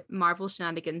all the Marvel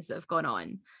shenanigans that have gone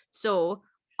on. So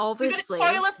obviously,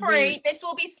 spoiler free. This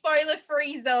will be spoiler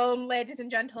free zone, ladies and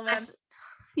gentlemen.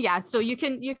 So you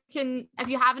can if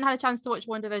you haven't had a chance to watch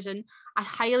WandaVision, I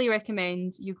highly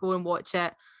recommend you go and watch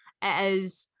it. It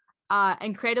is an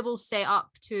incredible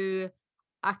setup to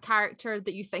a character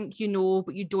that you think you know,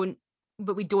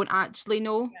 but we don't actually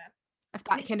know. Yeah. If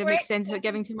that kind of makes sense without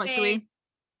giving too much away.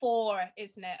 4,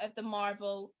 isn't it, of the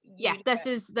Marvel universe? This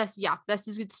is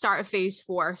the start of phase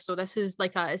 4. So this is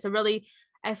like it's a really,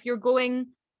 if you're going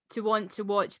to want to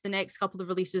watch the next couple of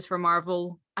releases for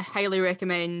Marvel, I highly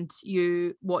recommend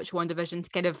you watch WandaVision to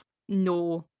kind of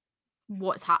know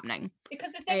what's happening.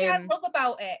 Because the thing I love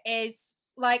about it is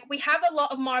like we have a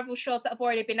lot of Marvel shows that have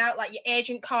already been out, like your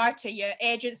Agent Carter, your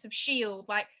Agents of S.H.I.E.L.D.,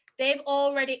 like they've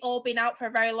already all been out for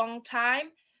a very long time.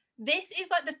 This is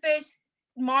like the first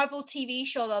Marvel TV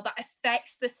show though that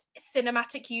affects the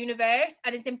cinematic universe,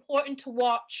 and it's important to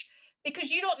watch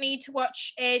because you don't need to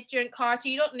watch Agent Carter,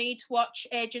 you don't need to watch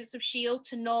Agents of S.H.I.E.L.D.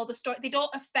 to know the story. They don't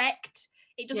affect,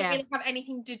 it doesn't really have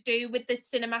anything to do with the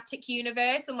cinematic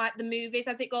universe and like the movies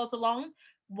as it goes along.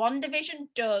 WandaVision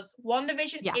does.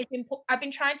 WandaVision is important. I've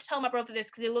been trying to tell my brother this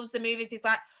because he loves the movies. He's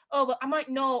like, oh, but I'm like,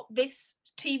 no, this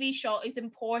TV show is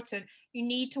important. You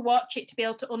need to watch it to be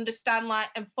able to understand like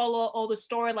and follow all the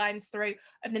storylines through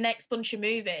of the next bunch of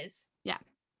movies. Yeah.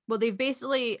 Well, they've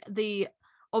basically,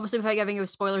 obviously without giving you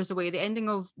spoilers away, the ending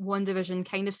of WandaVision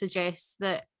kind of suggests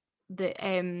that the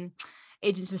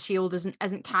Agents of S.H.I.E.L.D.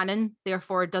 isn't canon,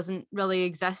 therefore doesn't really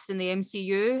exist in the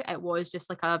MCU. It was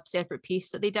just like a separate piece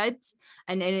that they did,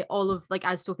 and all of, like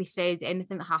as Sophie said,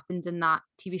 anything that happened in that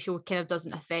TV show kind of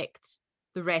doesn't affect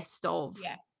the rest of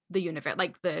the universe,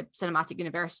 like the cinematic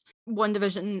universe.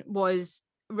 WandaVision was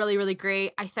really, really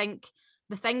great. I think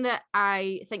the thing that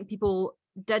I think people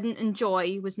didn't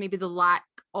enjoy was maybe the lack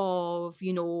of,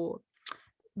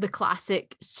 the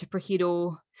classic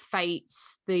superhero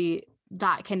fights,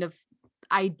 that kind of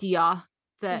idea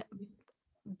that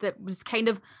was kind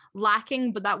of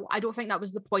lacking, but that I don't think that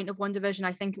was the point of WandaVision.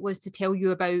 I think it was to tell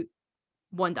you about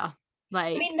Wanda,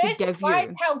 like to give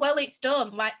you how well it's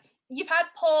done. Like you've had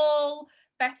Paul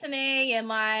Bettany and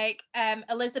like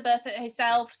Elizabeth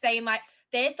herself saying like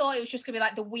they thought it was just gonna be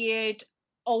like the weird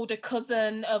older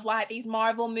cousin of like these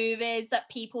Marvel movies that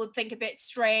people would think a bit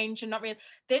strange and not really.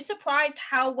 They're surprised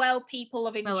how well people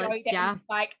have enjoyed it and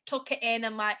like took it in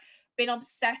and like been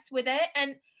obsessed with it.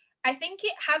 And I think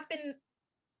it has been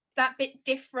that bit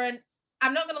different.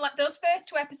 I'm not gonna like those first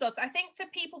 2 episodes. I think for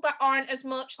people that aren't as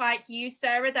much like you,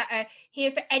 Sarah, that are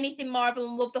here for anything Marvel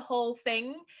and love the whole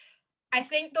thing, I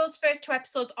think those first 2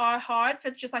 episodes are hard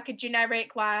for just like a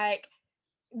generic like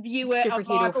viewer of Superhero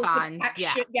Marvel fan,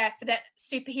 action, for that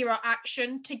superhero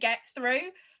action to get through,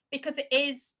 because it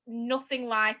is nothing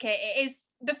like it. It is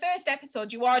the first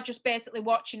episode. You are just basically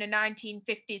watching a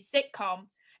 1950s sitcom.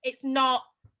 It's not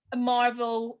a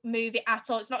Marvel movie at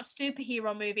all. It's not a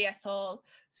superhero movie at all.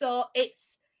 So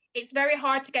it's very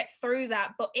hard to get through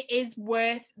that, but it is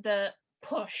worth the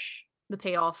push. The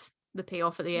payoff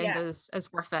at the end is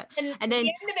worth it. And then the end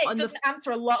of it doesn't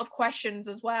answer a lot of questions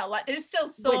as well. Like there's still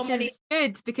so which many. is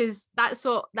good, because that's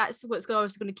what's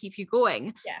always going to keep you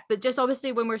going. Yeah. But just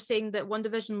obviously when we're saying that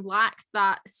WandaVision lacked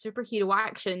that superhero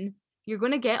action, you're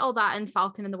going to get all that in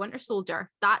Falcon and the Winter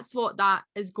Soldier. That's what that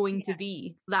is going to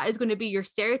be. That is going to be your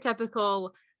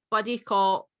stereotypical buddy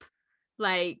cop,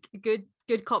 like good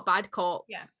cop, bad cop.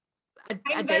 Yeah.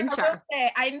 Adventure.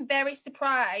 I'm very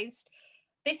surprised.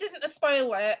 This isn't a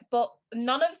spoiler, but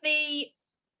none of the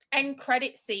end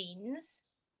credit scenes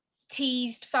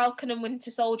teased Falcon and Winter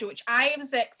Soldier, which I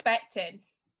was expecting.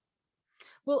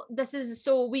 Well,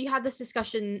 we had this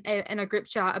discussion in a group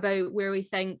chat about where we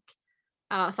think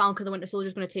Falcon and the Winter Soldier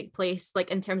is going to take place, like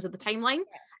in terms of the timeline.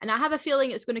 And I have a feeling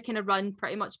it's going to kind of run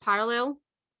pretty much parallel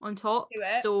on top.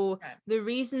 So the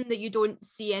reason that you don't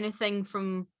see anything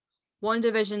from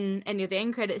WandaVision, any of the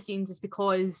end credit scenes, is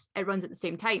because it runs at the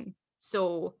same time.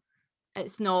 So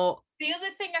it's not. The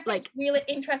other thing I think is really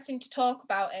interesting to talk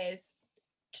about is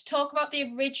to talk about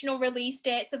the original release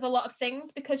dates of a lot of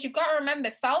things, because you've got to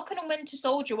remember Falcon and Winter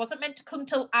Soldier wasn't meant to come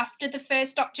till after the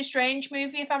first Doctor Strange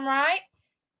movie, if I'm right.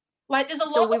 Like there's a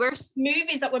lot of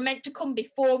movies that were meant to come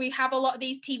before we have a lot of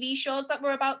these TV shows that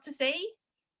we're about to see.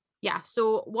 Yeah,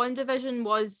 so WandaVision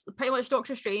was pretty much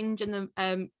Doctor Strange and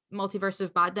the Multiverse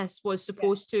of Madness was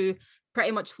supposed to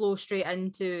pretty much flow straight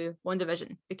into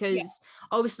WandaVision, because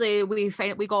obviously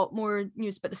we got more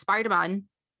news about the Spider-Man,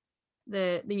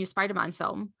 the new Spider-Man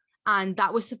film, and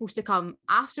that was supposed to come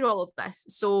after all of this.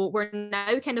 So we're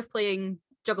now kind of playing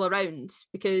juggle around,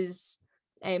 because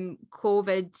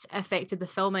COVID affected the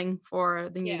filming for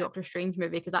the new Doctor Strange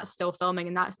movie, because that's still filming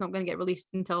and that's not going to get released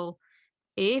until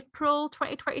April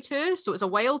 2022. So it's a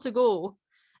while to go,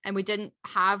 and we didn't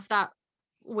have that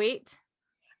wait.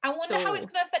 I wonder how it's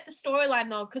going to affect the storyline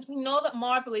though, because we know that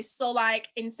Marvel is so like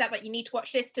in set, like you need to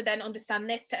watch this to then understand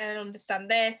this to then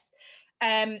understand this.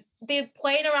 They're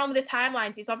playing around with the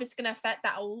timelines. It's obviously going to affect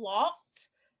that a lot.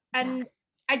 And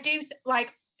I do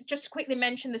like, just to quickly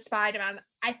mention the Spider-Man,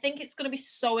 I think it's going to be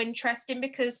so interesting,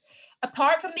 because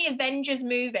apart from the Avengers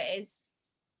movies,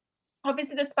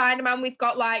 obviously the Spider-Man, we've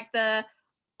got like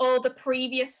all the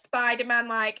previous Spider-Man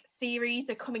like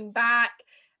series are coming back,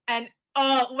 and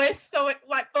we're so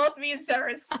like both me and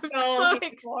Sarah are so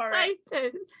excited.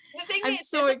 The thing I'm is,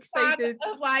 so excited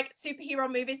of like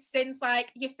superhero movies since like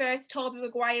your first Tobey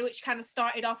Maguire, which kind of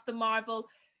started off the Marvel.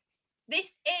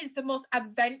 This is the most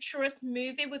adventurous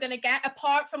movie we're going to get,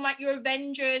 apart from like your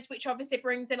Avengers, which obviously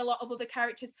brings in a lot of other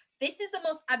characters. This is the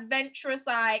most adventurous,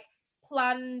 like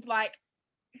planned, like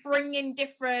bringing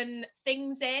different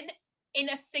things in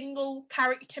a single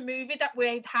character movie that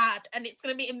we've had, and it's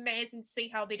going to be amazing to see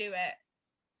how they do it.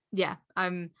 Yeah,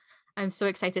 I'm so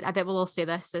excited. I bet we'll all say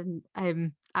this,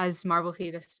 and as Marvel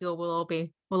theorists go, we'll all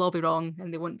be wrong,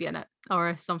 and they won't be in it,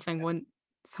 or something won't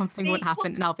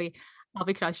happen, and I'll be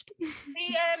crushed.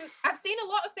 I've seen a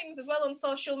lot of things as well on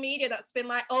social media that's been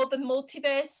like, the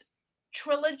multiverse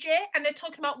trilogy, and they're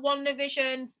talking about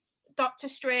WandaVision, Doctor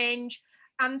Strange,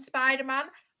 and Spider-Man.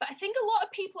 But I think a lot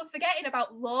of people are forgetting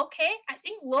about Loki. I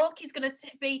think Loki's going to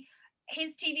be,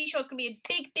 his TV show is going to be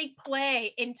a big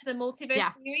play into the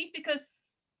multiverse series, because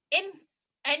in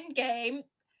Endgame,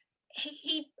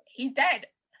 he's dead.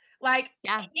 Like,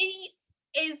 he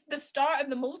is the start of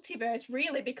the multiverse,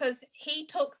 really, because he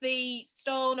took the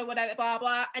stone or whatever, blah,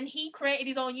 blah, and he created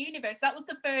his own universe. That was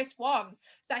the first one.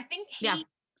 So I think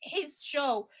his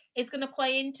show is going to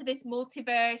play into this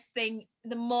multiverse thing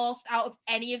the most out of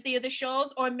any of the other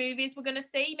shows or movies we're going to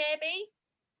see, maybe.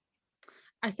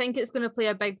 I think it's going to play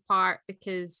a big part,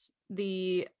 because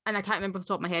and I can't remember off the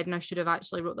top of my head, and I should have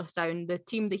actually wrote this down, the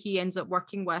team that he ends up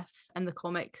working with in the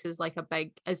comics is like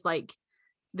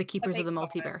the keepers of the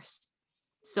multiverse.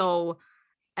 So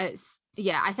it's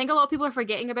I think a lot of people are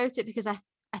forgetting about it, because I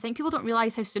think people don't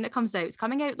realize how soon it comes out. It's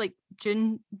coming out like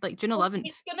June 11th.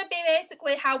 It's going to be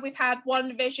basically how we've had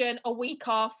WandaVision a week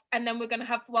off, and then we're going to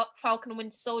have Falcon and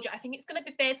Winter Soldier. I think it's going to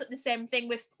be basically the same thing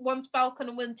with once Falcon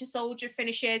and Winter Soldier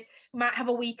finishes, we might have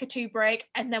a week or two break,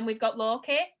 and then we've got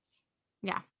Loki.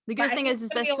 Yeah. The good thing is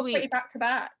this week, back to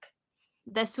back.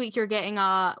 This week we're getting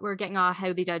a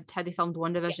how they filmed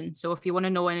WandaVision. So if you want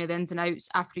to know any of the ins and outs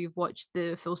after you've watched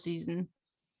the full season,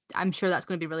 I'm sure that's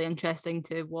going to be really interesting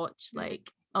to watch,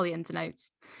 like all the ins and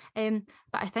outs. But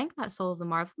I think that's all of the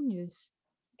Marvel news.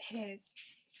 It is.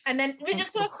 And then we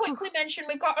just want to quickly mention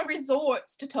we've got our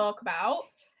resorts to talk about.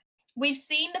 We've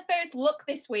seen the first look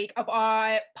this week of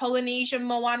our Polynesian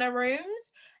Moana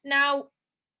rooms. Now,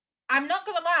 I'm not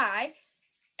going to lie,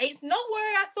 it's not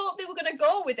where I thought they were going to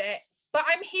go with it, but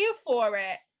I'm here for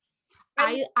it.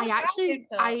 I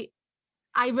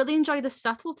really enjoy the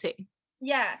subtlety.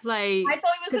 Yeah. Like, I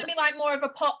thought it was going to be like more of a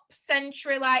pop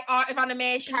century, like art of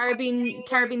animation. Caribbean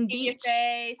Beach.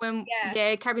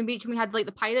 Caribbean Beach, when we had like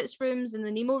the pirates rooms and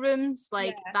the Nemo rooms,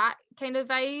 like that kind of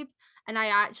vibe. And I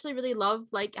actually really love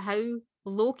like how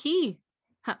low key.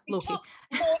 Took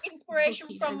more inspiration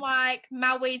from like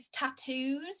Maui's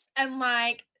tattoos and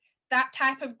like that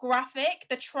type of graphic,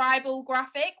 the tribal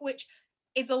graphic, which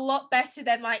is a lot better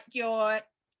than like your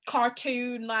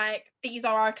cartoon, like these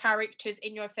are our characters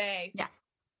in your face.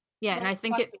 Yeah, and I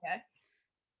think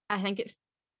it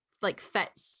like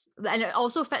fits, and it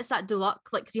also fits that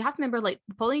deluxe, like, because you have to remember, like,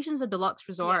 the Polynesian's a deluxe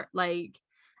resort. Like,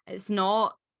 it's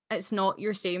not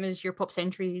your same as your Pop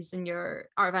Centuries and your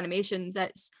Art of Animations.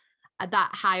 It's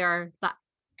that higher, that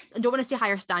I don't want to say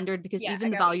higher standard, because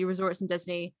even the value resorts in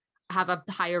Disney have a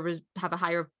higher or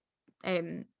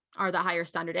that higher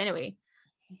standard anyway,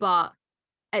 but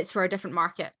it's for a different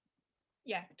market.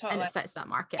 Yeah, totally. And it fits that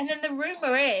market. And then the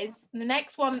rumor is the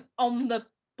next one on the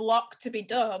block to be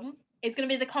done is going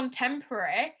to be the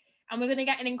Contemporary, and we're going to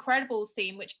get an Incredibles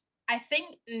theme, which I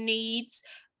think needs,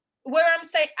 where I'm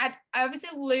saying I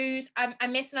obviously I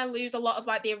miss and I lose a lot of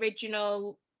like the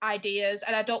original ideas,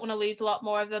 and I don't want to lose a lot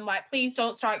more of them. Like, please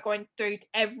don't start going through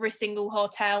every single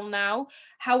hotel now.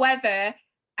 However,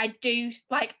 I do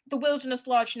like the Wilderness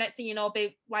Lodge, next thing you know,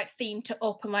 be like themed to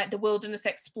Up and like the Wilderness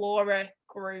Explorer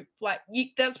group. Like,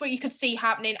 that's what you could see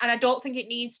happening, and I don't think it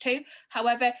needs to.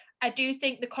 However, I do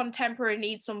think the Contemporary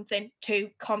needs something to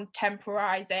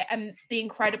contemporize it, and the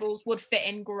Incredibles would fit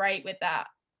in great with that.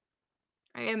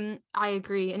 I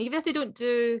agree. And even if they don't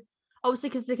do, obviously,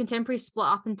 because the Contemporary split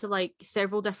up into like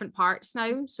several different parts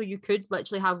now, so you could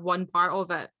literally have one part of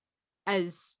it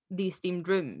as these themed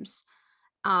rooms.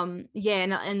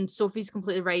 And Sophie's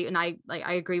completely right, and I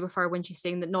agree with her when she's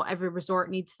saying that not every resort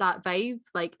needs that vibe.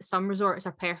 Like, some resorts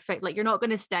are perfect. Like, you're not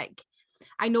going to stick,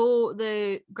 I know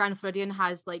the Grand Floridian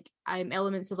has like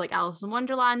elements of like Alice in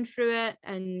Wonderland through it,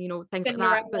 and you know, things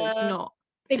Cinderella. like that, but it's not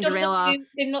Cinderella.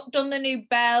 They've not done the new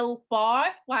Belle bar,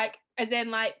 like as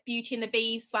in like Beauty and the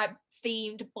Beast, like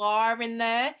themed bar in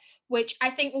there, which I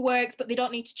think works, but they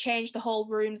don't need to change the whole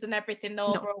rooms and everything, the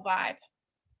overall vibe.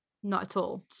 Not at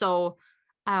all. So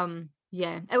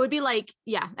it would be like,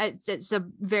 it's a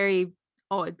very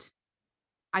odd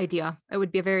idea. It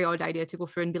would be a very odd idea to go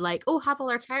through and be like, oh, have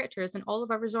all our characters in all of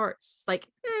our resorts. It's like,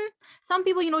 some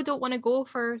people, you know, don't want to go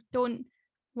for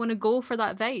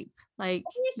that vibe. Like,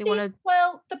 they want to.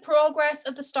 Well, the progress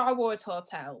of the Star Wars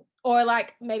hotel, or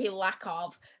like maybe lack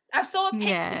of. I saw a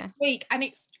picture this week, and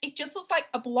it just looks like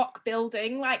a block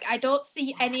building. Like, I don't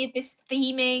see any of this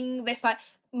theming, this like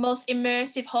most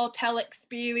immersive hotel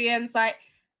experience. Like,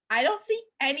 I don't see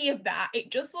any of that.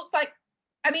 It just looks like,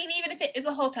 I mean, even if it is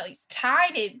a hotel, it's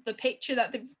tiny. The picture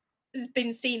that has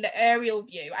been seen, the aerial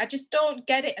view, I just don't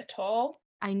get it at all.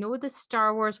 I know the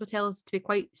Star Wars hotel is to be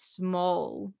quite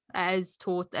small. It's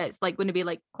like going to be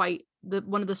like quite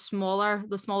one of the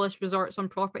smallest resorts on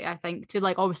property, I think, to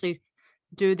like obviously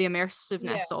do the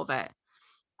immersiveness of it.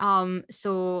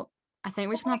 So I think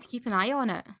we're just gonna have to keep an eye on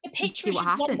it and see what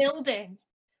happens. Building.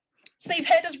 So you've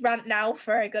heard us rant now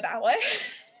for a good hour.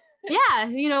 Yeah,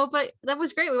 you know, but that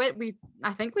was great.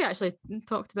 I think we actually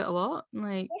talked about a lot.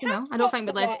 Like, you know, I don't think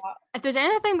we left. If there's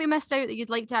anything we missed out that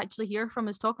you'd like to actually hear from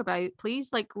us talk about,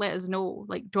 please like let us know.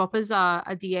 Like, drop us a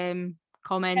DM,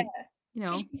 comment. Yeah. You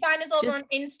know, you can find us over on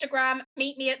Instagram.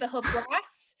 Meet me at the Hub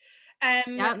Brass.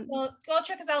 So go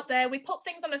check us out there. We put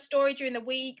things on a story during the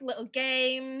week, little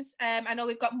games. I know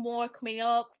we've got more coming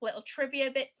up, little trivia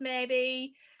bits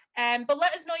maybe. But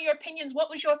let us know your opinions. What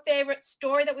was your favorite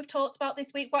story that we've talked about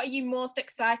this week? What are you most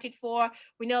excited for?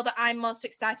 We know that I'm most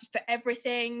excited for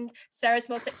everything. Sarah's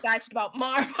most excited about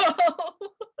Marvel.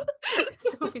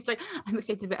 Sophie's like, I'm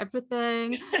excited about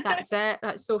everything. That's it.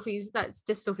 That's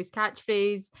just Sophie's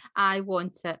catchphrase. I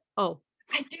want it all.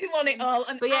 I do want it all.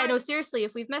 But yeah, no, seriously,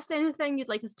 if we've missed anything you'd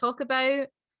like us to talk about,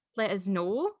 let us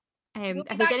know. We'll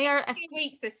if there's any 2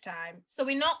 weeks this time, so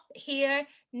we're not here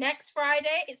next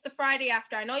Friday, it's the Friday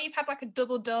after. I know you've had like a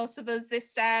double dose of us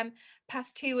this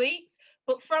past 2 weeks,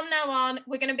 but from now on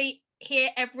we're going to be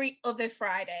here every other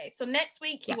Friday. So next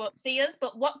week you won't see us,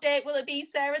 but what date will it be,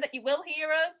 Sarah, that you will hear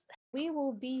us? We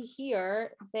will be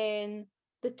here then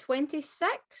the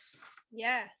 26th.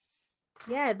 Yes.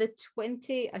 Yeah, the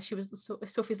 20. She was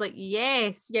Sophie's like,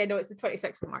 yes. Yeah, no, it's the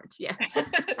 26th of March. Yeah.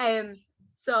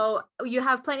 So you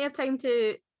have plenty of time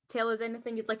to tell us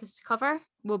anything you'd like us to cover.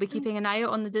 We'll be keeping an eye out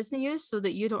on the Disney news so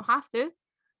that you don't have to.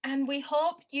 And we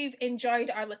hope you've enjoyed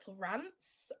our little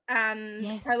rants and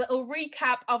Yes. our little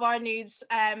recap of our news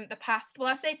the past, well,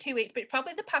 I say 2 weeks, but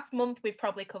probably the past month we've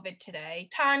probably covered today.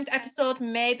 Times episode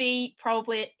maybe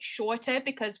probably shorter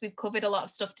because we've covered a lot of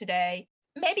stuff today.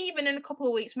 Maybe even in a couple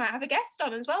of weeks we might have a guest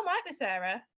on as well, might we,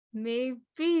 Sarah?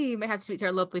 Maybe. Might have to speak to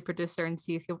our lovely producer and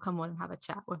see if he'll come on and have a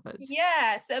chat with us.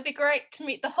 Yeah, so it'll be great to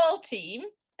meet the whole team.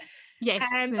 Yes,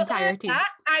 the But entire other than team. that,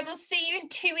 I will see you in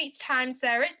 2 weeks' time,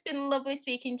 Sarah. It's been lovely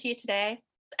speaking to you today.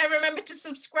 And remember to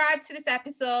subscribe to this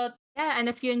episode. Yeah, and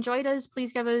if you enjoyed us,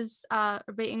 please give us a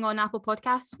rating on Apple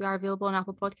Podcasts. We are available on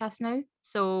Apple Podcasts now.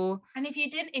 So And if you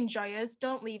didn't enjoy us,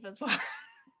 don't leave us one.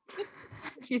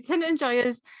 if you didn't enjoy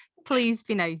us, please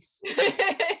be nice.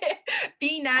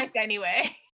 Be nice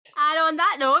anyway. And on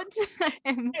that note,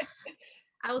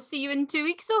 I'll see you in 2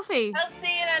 weeks, Sophie. I'll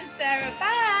see you then, Sarah.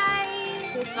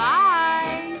 Bye.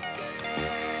 Goodbye.